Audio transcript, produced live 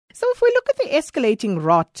So if we look at the escalating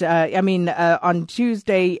rot, on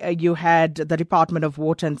Tuesday you had the Department of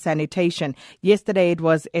Water and Sanitation. Yesterday it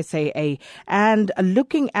was SAA. And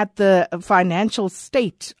looking at the financial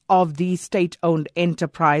state of these state-owned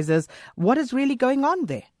enterprises, what is really going on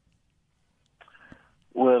there?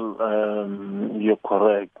 Well, you're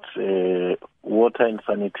correct. Water and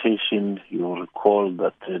sanitation, you'll recall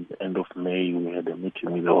that at the end of May we had a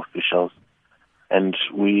meeting with the officials and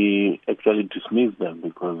we actually dismissed them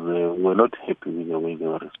because we were not happy with the way they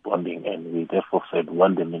were responding, and we therefore said,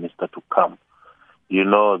 want the minister to come. You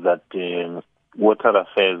know that Water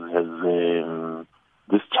Affairs has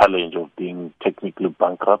this challenge of being technically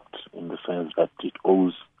bankrupt in the sense that it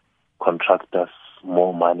owes contractors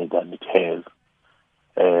more money than it has.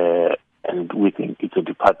 And we think it's a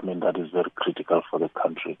department that is very critical for the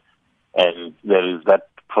country. And there is that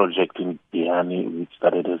project in Diani, which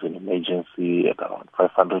started as an emergency at around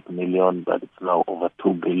 500 million, but it's now over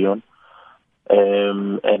 2 billion.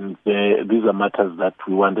 These are matters that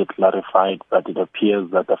we wanted clarified, but it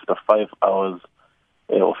appears that after 5 hours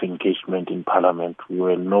of engagement in Parliament, we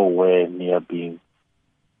were nowhere near being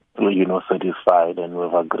satisfied, and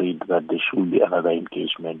we've agreed that there should be another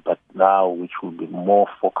engagement, but now which will be more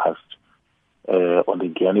focused on the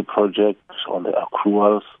Diani project, on the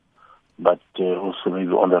accruals, but also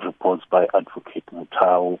maybe on the reports by Advocate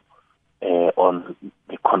Mutau on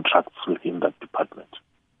the contracts within that department.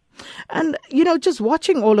 And, just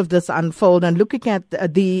watching all of this unfold and looking at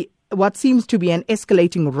what seems to be an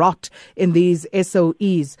escalating rot in these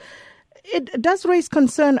SOEs, it does raise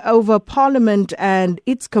concern over Parliament and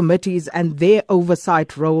its committees and their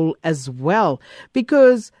oversight role as well.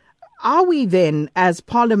 Because are we then, as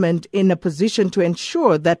Parliament, in a position to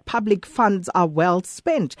ensure that public funds are well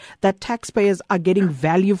spent, that taxpayers are getting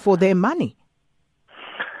value for their money?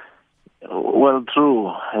 Well,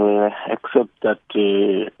 true, except that,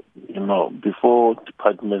 before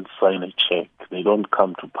departments sign a check, they don't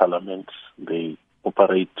come to Parliament. They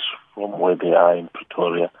operate from where they are in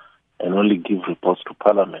Pretoria and only give reports to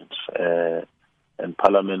Parliament. And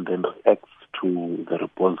Parliament then reacts to the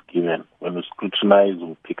reports given. When we scrutinize,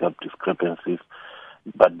 we pick up discrepancies.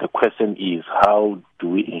 But the question is, how do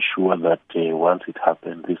we ensure that once it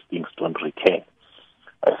happens, these things don't recur?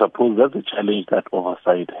 I suppose that's a challenge that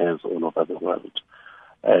oversight has all over the world.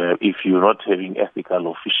 If you're not having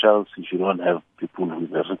ethical officials, if you don't have people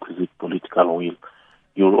with the requisite political will,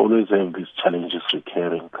 you'll always have these challenges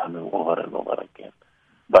recurring, coming over and over again.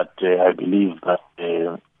 But I believe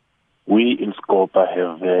that we in SCOPA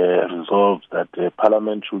have resolved that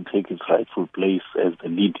Parliament should take its rightful place as the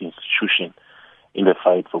lead institution in the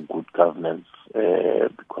fight for good governance,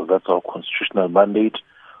 because that's our constitutional mandate,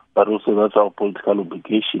 but also that's our political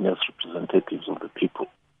obligation as representatives of the people.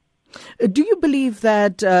 Do you believe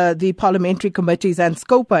that the parliamentary committees and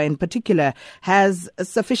SCOPA in particular has a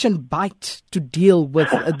sufficient bite to deal with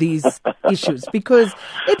these issues? Because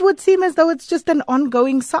it would seem as though it's just an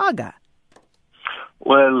ongoing saga.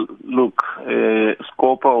 Well, look,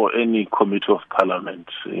 SCOPA or any committee of Parliament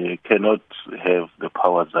cannot have the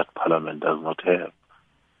powers that Parliament does not have.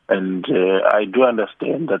 And I do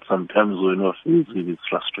understand that sometimes when you're faced with these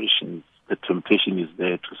frustrations, the temptation is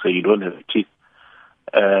there to say you don't have teeth.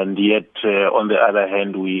 And yet, on the other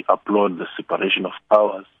hand, we applaud the separation of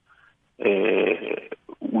powers,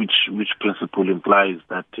 which principle implies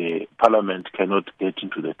that Parliament cannot get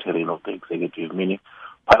into the terrain of the executive, meaning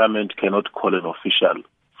Parliament cannot call an official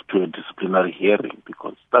to a disciplinary hearing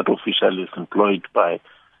because that official is employed by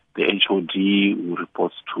the HOD who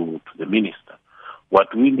reports to the minister.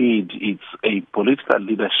 What we need is a political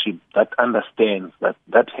leadership that understands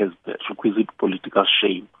that has the requisite political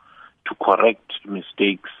shame to correct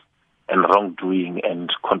mistakes and wrongdoing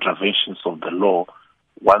and contraventions of the law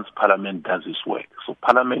once Parliament does its work. So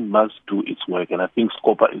Parliament must do its work, and I think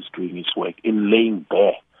SCOPA is doing its work in laying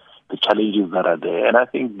bare the challenges that are there. And I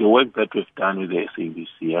think the work that we've done with the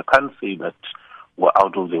SABC, I can't say that we're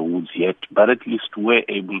out of the woods yet, but at least we're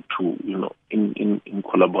able to, in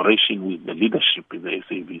collaboration with the leadership in the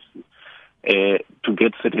SABC, to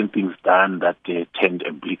get certain things done that tend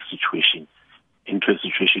a bleak situation into a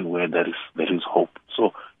situation where there is hope.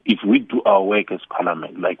 So if we do our work as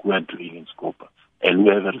Parliament, like we're doing in SCOPA, and we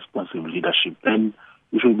have a responsive leadership, then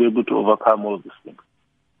we should be able to overcome all these things.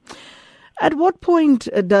 At what point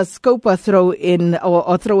does SCOPA throw in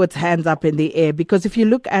or throw its hands up in the air? Because if you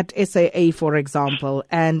look at SAA, for example,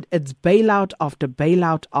 and it's bailout after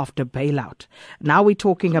bailout after bailout. Now we're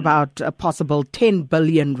talking about a possible 10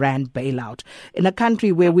 billion rand bailout in a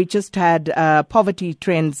country where we just had poverty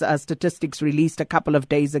trends statistics released a couple of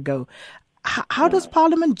days ago. How does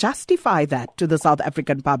Parliament justify that to the South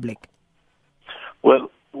African public? Well,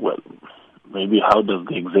 maybe how does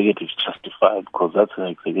the executive justify it, because that's an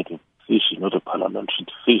executive decision, not a parliamentary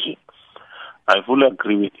decision. I fully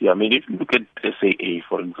agree with you. I mean, if you look at SAA,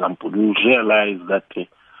 for example, you'll realize that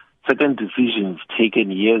certain decisions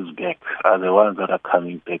taken years back are the ones that are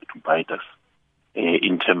coming back to bite us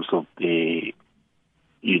in terms of the,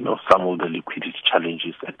 some of the liquidity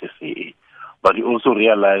challenges at SAA. But you also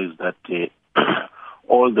realize that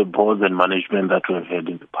all the boards and management that we've had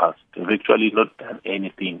in the past have actually not done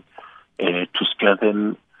anything to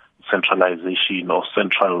strengthen centralization or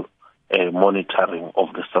central monitoring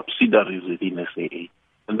of the subsidiaries within SAA.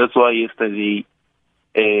 And that's why yesterday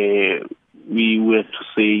we were to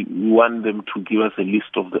say we want them to give us a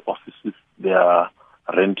list of the offices they are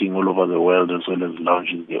renting all over the world, as well as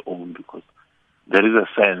launching their own, because there is a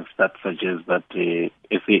sense that suggests that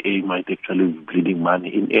SAA might actually be bleeding money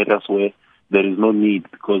in areas where there is no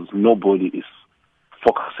need, because nobody is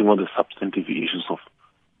focusing on the substantive issues of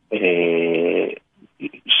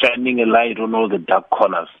shining a light on all the dark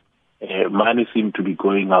corners. Money seems to be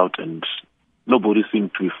going out and nobody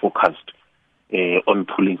seems to be focused on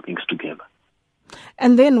pulling things together.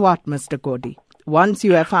 And then what, Mr. Godi? Once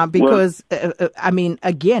you have found, because,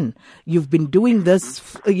 again, you've been doing this,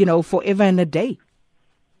 forever and a day.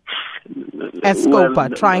 As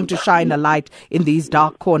Scopa, trying to shine a light in these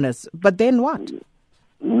dark corners. But then what?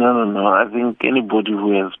 No. I think anybody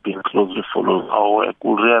who has been closely following our work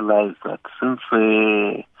will realize that since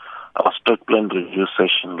our stock plan review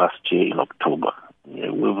session last year in October,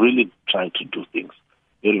 we've really tried to do things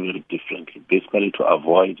very, very differently, basically to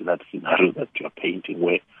avoid that scenario that you're painting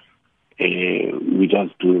where we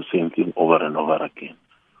just do the same thing over and over again.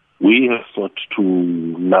 We have sought to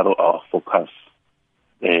narrow our focus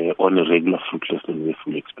on irregular, fruitless, and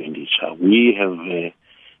wasteful expenditure. We have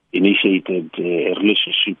initiated a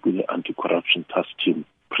relationship with the anti-corruption task team,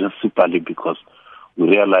 principally because we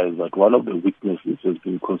realize that one of the weaknesses has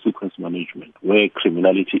been consequence management. Where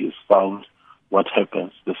criminality is found, what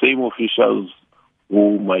happens? The same officials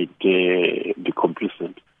who might be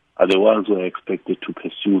complicit are the ones who are expected to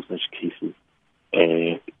pursue such cases.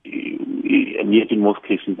 And yet in most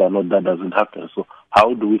cases that doesn't happen. So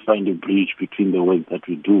how do we find a bridge between the work that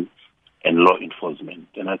we do and law enforcement?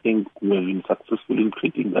 And I think we've been successful in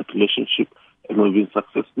creating that relationship, and we've been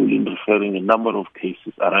successful in referring a number of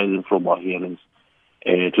cases arising from our hearings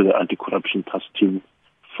to the anti-corruption task team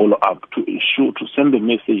follow-up to ensure, to send the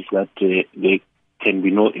message that there can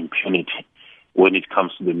be no impunity when it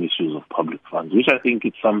comes to the misuse of public funds, which I think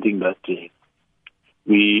is something that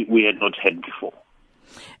we had not had before.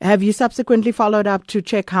 Have you subsequently followed up to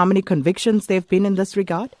check how many convictions there have been in this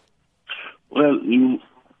regard? Well,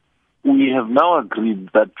 we have now agreed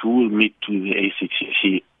that we will meet with the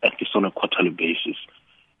ACTC at least on a quarterly basis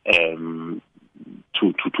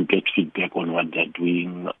to get feedback on what they're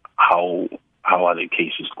doing, how are the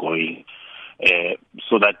cases going,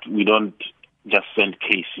 so that we don't just send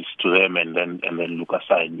cases to them and then look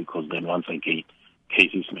aside, because then once again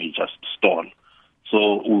cases may just stall.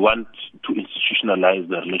 So we want to institutionalize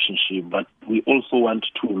the relationship, but we also want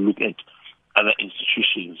to look at other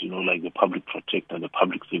institutions, like the Public Protector, the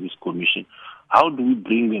Public Service Commission. How do we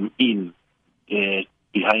bring them in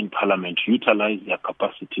behind Parliament, utilize their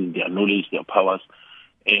capacities, their knowledge, their powers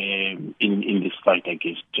in this fight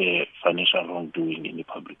against financial wrongdoing in the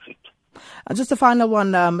public sector? Just a final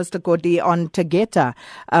one, Mr. Godi, on Tegeta.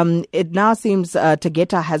 It now seems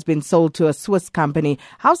Tegeta has been sold to a Swiss company.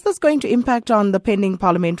 How's this going to impact on the pending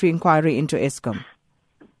parliamentary inquiry into Eskom?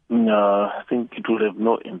 No, I think it will have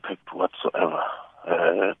no impact whatsoever.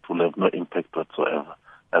 I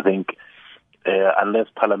think unless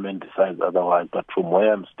Parliament decides otherwise, but from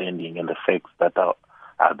where I'm standing and the facts that are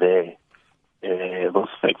there, those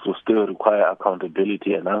facts will still require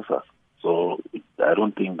accountability and answers. So I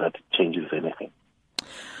don't think that it changes anything.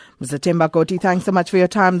 Mr. Themba Godi, thanks so much for your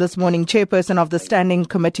time this morning. Chairperson of the Standing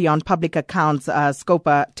Committee on Public Accounts,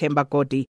 Scopa Themba Godi.